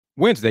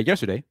Wednesday,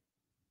 yesterday.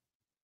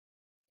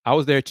 I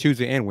was there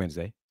Tuesday and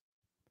Wednesday.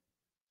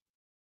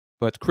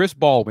 But Chris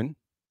Baldwin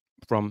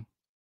from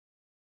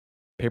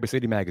Paper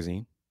City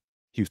Magazine,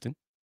 Houston,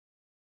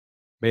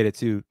 made it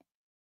to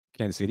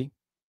Kansas City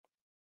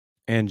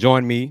and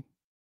joined me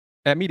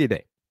at Media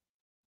Day.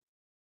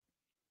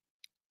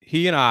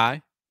 He and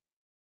I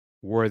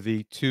were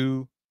the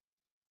two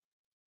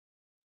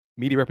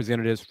media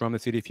representatives from the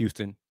city of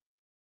Houston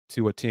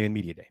to attend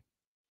Media Day.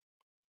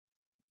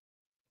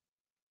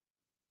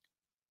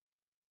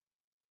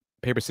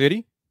 Paper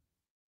City,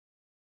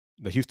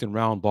 the Houston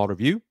Round Ball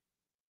Review,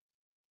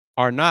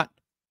 are not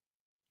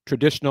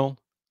traditional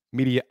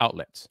media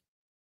outlets.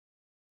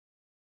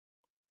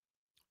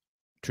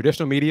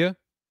 Traditional media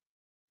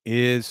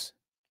is,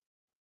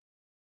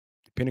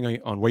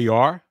 depending on where you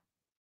are,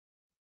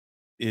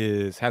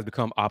 has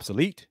become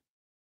obsolete,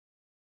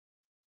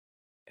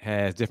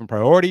 has different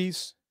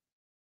priorities.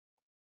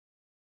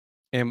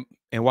 And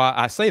while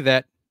I say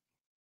that,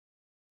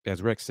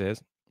 as Rex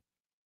says,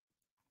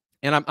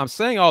 and I'm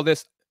saying all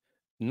this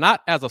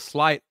not as a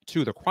slight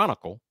to the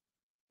Chronicle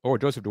or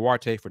Joseph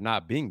Duarte for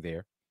not being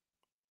there.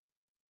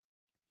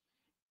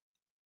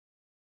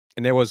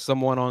 And there was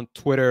someone on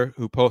Twitter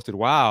who posted,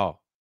 wow,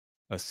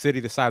 a city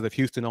the size of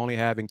Houston only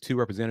having 2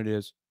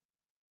 representatives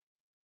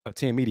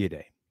attend Media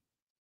Day.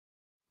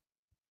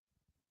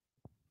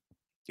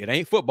 It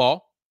ain't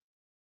football.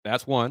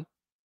 That's one,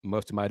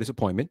 much to my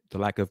disappointment, the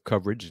lack of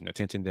coverage and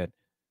attention that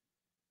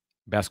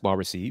basketball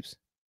receives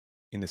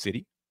in the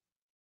city.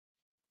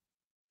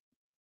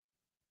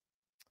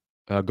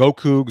 Go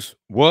Coogs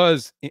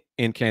was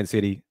in Kansas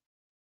City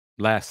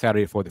last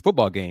Saturday for the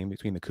football game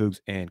between the Coogs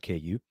and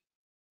KU.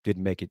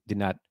 Didn't make it, did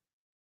not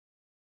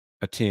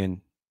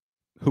attend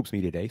Hoops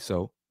Media Day.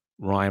 So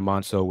Ryan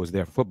Monso was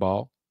there for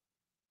football.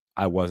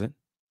 I wasn't.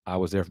 I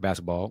was there for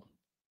basketball.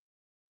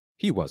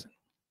 He wasn't.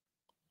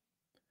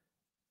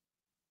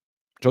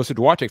 Joseph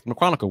Duarte from the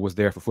Chronicle was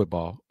there for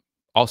football,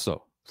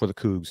 also for the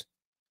Cougs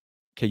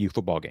KU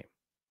football game.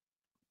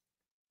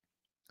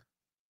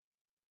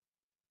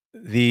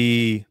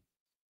 The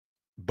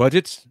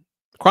budgets,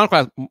 Chronicle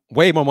has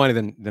way more money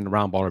than the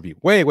Round Ball Review.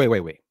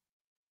 Way.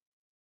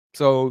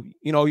 So,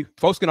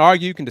 folks can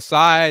argue, can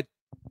decide,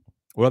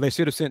 well, they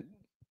should have sent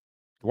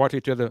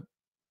Duarte to the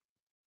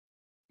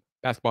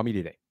basketball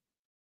media day.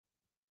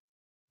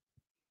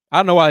 I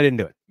don't know why they didn't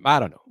do it. I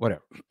don't know.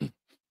 Whatever.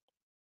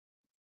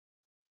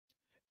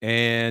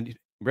 And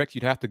Rex,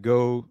 you'd have to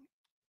go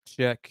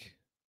check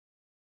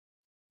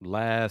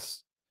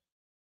last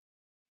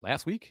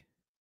week.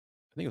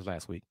 I think it was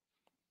last week.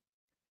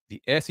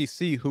 The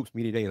SEC Hoops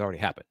Media Day has already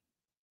happened.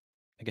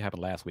 I think it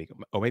happened last week,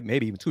 or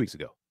maybe even 2 weeks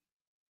ago.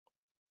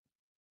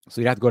 So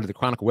you'd have to go to the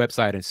Chronicle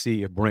website and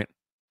see if Brent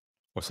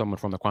or someone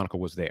from the Chronicle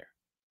was there.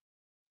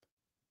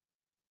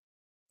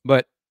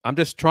 But I'm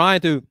just trying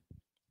to,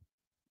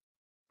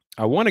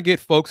 I want to get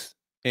folks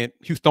and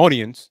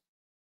Houstonians,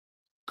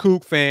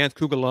 Coug fans,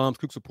 Coug alums,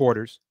 Coug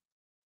supporters,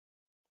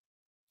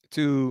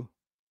 to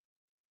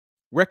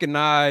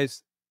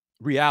recognize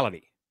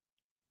reality.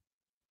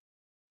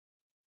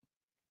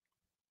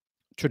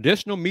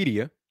 Traditional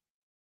media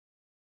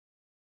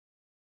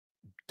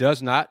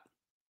does not,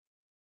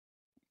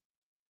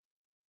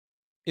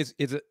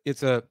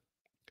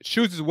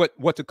 chooses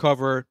what to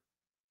cover,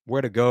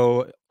 where to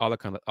go,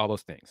 all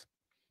those things.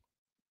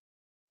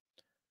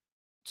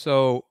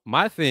 So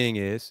my thing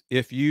is,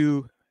 if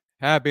you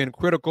have been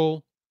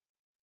critical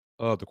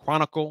of the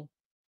Chronicle,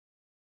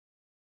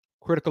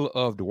 critical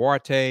of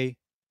Duarte,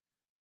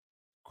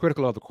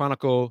 critical of the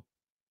Chronicle,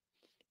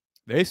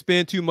 they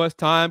spend too much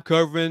time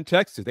covering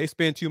Texas. They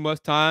spend too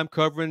much time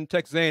covering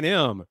Texas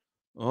A&M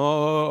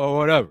or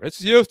whatever. It's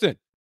Houston.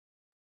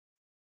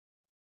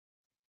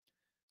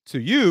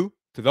 To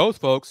those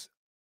folks,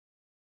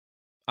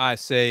 I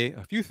say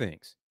a few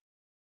things.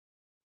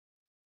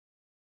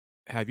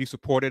 Have you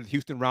supported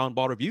Houston Round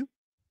Ball Review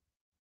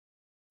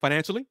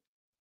financially?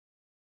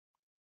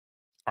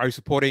 Are you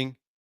supporting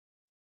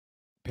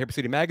Paper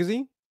City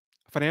Magazine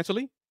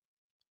financially?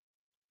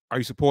 Are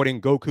you supporting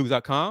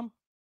GoCougs.com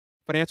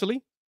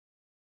financially?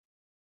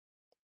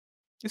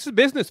 This is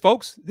business,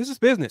 folks. This is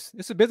business.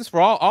 This is business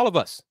for all of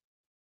us.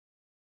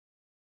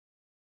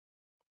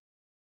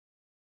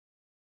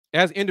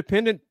 As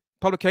independent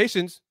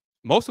publications,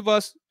 most of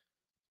us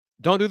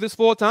don't do this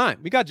full time.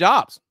 We got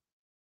jobs,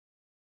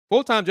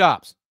 full-time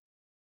jobs.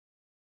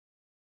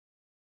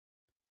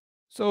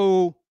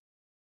 So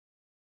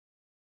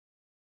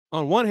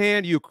on one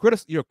hand, you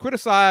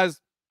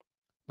criticize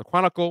the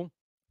Chronicle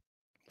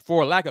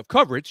for a lack of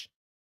coverage,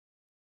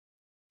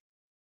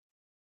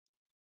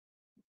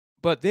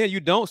 but then you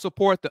don't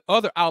support the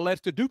other outlets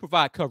to do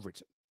provide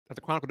coverage that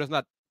the Chronicle does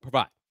not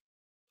provide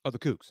of the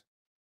Cougs.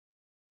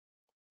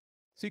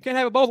 So you can't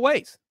have it both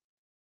ways.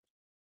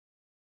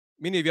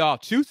 Many of y'all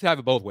choose to have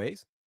it both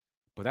ways,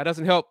 but that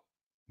doesn't help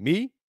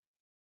me,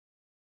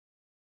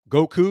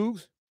 Go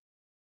Cougs,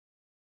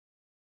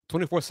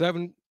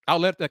 24/7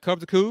 outlet that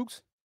covers the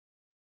Cougs,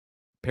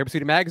 Paper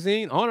City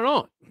Magazine, on and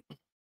on.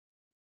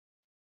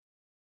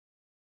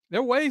 There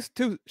are ways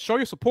to show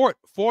your support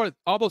for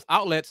all those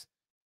outlets.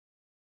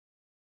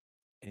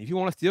 And if you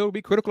want to still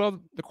be critical of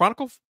the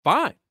Chronicle,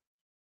 fine.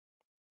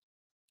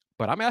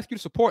 But I'm asking you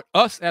to support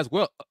us as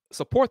well.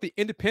 Support the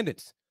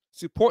independents.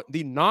 Support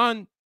the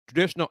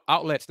non-traditional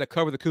outlets that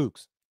cover the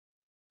Coogs.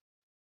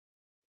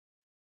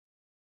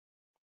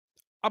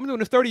 I've been doing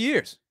this 30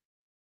 years.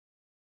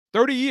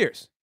 30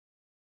 years.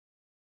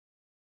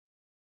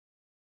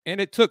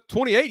 And it took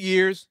 28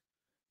 years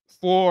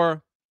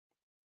for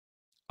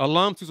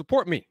alums to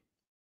support me.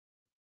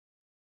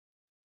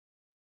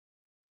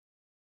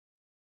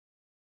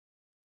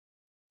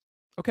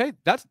 Okay,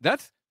 that's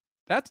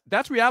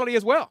reality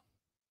as well.